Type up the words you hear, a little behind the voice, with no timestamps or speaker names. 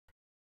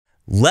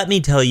let me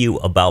tell you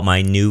about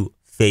my new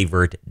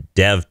favorite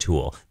dev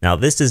tool. Now,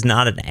 this is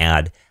not an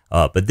ad,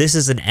 but this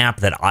is an app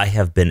that I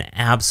have been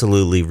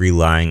absolutely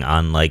relying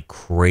on like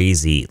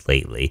crazy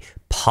lately.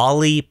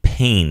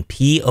 Polypane,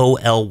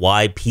 Polypane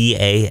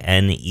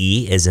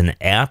is an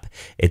app.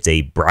 It's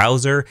a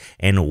browser,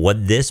 and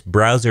what this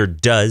browser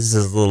does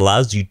is it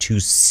allows you to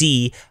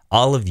see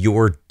all of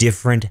your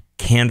different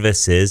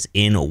canvases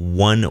in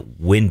one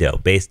window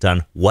based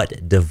on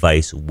what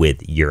device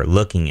width you're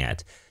looking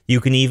at.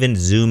 You can even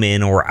zoom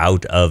in or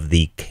out of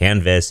the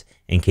canvas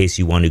in case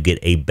you want to get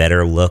a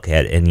better look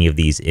at any of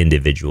these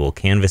individual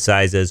canvas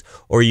sizes,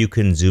 or you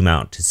can zoom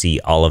out to see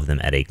all of them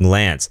at a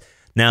glance.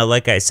 Now,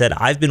 like I said,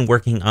 I've been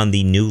working on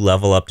the new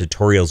Level Up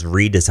Tutorials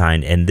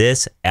redesign, and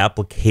this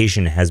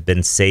application has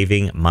been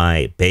saving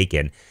my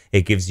bacon.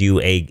 It gives you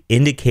an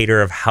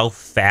indicator of how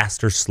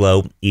fast or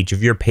slow each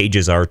of your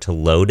pages are to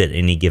load at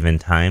any given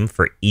time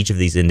for each of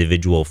these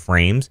individual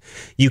frames.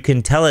 You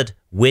can tell it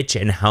which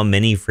and how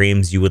many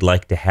frames you would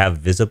like to have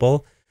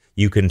visible.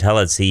 You can tell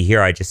it, see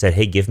here, I just said,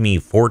 hey, give me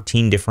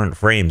 14 different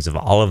frames of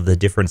all of the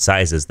different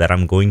sizes that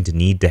I'm going to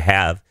need to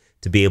have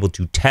to be able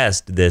to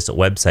test this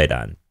website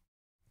on.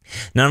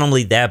 Not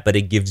only that, but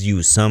it gives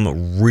you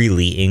some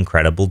really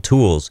incredible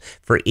tools.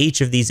 For each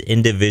of these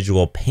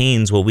individual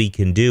panes, what we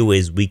can do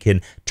is we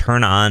can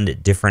turn on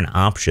different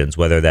options,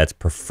 whether that's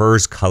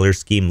prefers color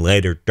scheme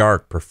light or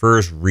dark,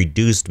 prefers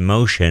reduced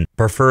motion,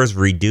 prefers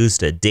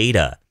reduced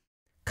data,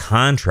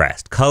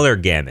 contrast, color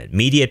gamut,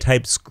 media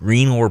type,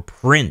 screen or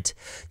print.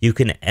 You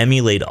can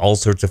emulate all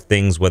sorts of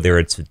things, whether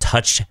it's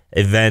touch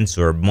events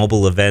or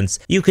mobile events.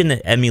 You can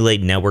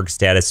emulate network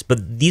status,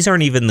 but these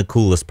aren't even the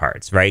coolest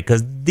parts, right?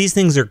 Because these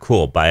things are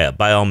cool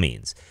by all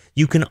means.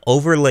 You can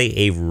overlay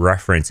a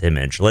reference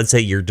image. Let's say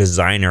your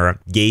designer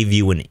gave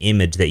you an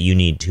image that you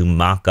need to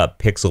mock up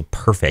pixel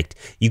perfect.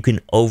 You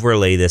can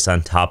overlay this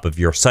on top of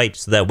your site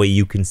so that way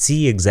you can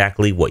see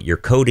exactly what you're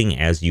coding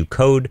as you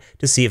code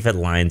to see if it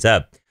lines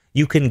up.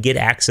 You can get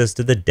access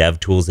to the dev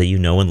tools that you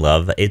know and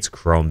love. It's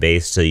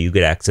Chrome-based, so you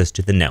get access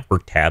to the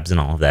network tabs and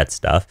all of that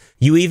stuff.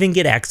 You even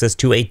get access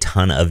to a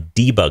ton of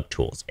debug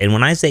tools. And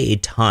when I say a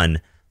ton,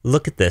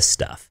 look at this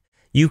stuff.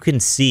 You can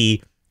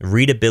see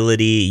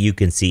readability, you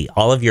can see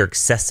all of your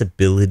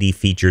accessibility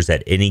features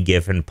at any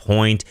given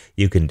point.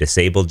 You can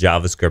disable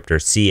JavaScript or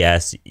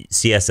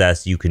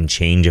CSS. You can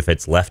change if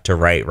it's left to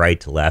right, right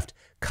to left,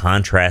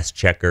 contrast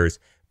checkers,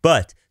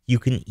 but you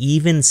can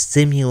even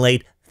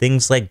simulate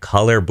things like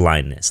color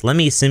blindness. Let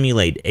me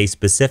simulate a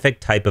specific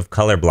type of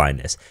color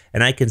blindness,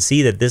 and I can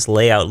see that this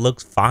layout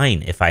looks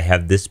fine if I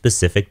have this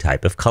specific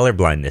type of color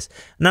blindness.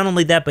 Not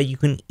only that, but you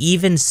can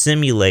even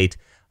simulate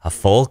a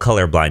full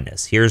color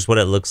blindness. Here's what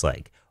it looks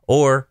like.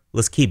 Or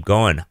let's keep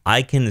going.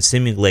 I can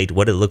simulate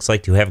what it looks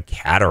like to have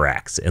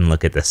cataracts and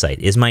look at the site.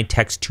 Is my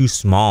text too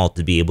small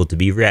to be able to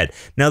be read?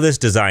 Now, this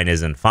design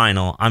isn't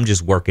final. I'm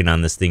just working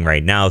on this thing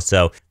right now.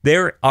 So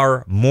there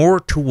are more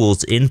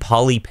tools in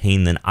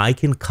Polypane than I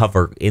can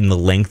cover in the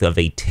length of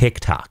a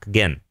TikTok.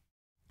 Again,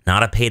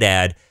 not a paid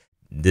ad.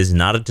 This is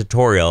not a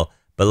tutorial,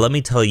 but let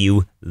me tell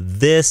you,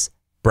 this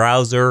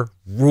browser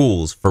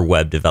rules for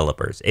web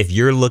developers. If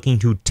you're looking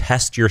to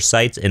test your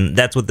sites, and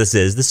that's what this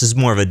is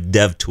more of a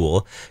dev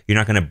tool. You're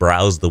not going to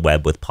browse the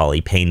web with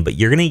Polypane, but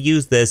you're going to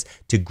use this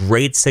to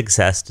great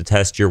success to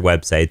test your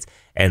websites.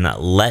 And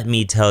let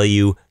me tell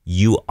you,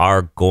 you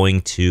are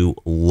going to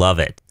love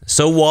it.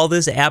 So while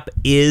this app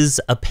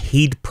is a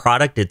paid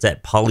product, it's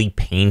at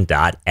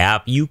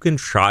polypane.app. You can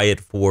try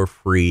it for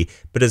free.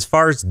 But as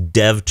far as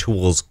dev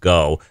tools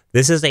go,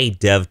 this is a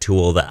dev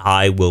tool that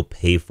I will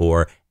pay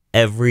for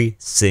every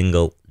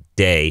single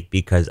day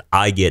because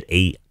I get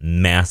a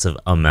massive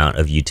amount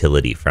of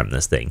utility from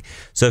this thing.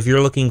 So if you're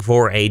looking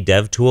for a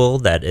dev tool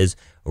that is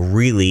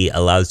really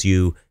allows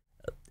you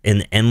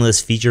an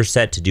endless feature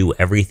set to do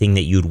everything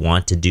that you'd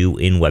want to do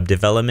in web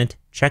development,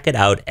 check it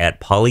out at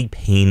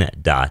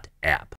polypane.app.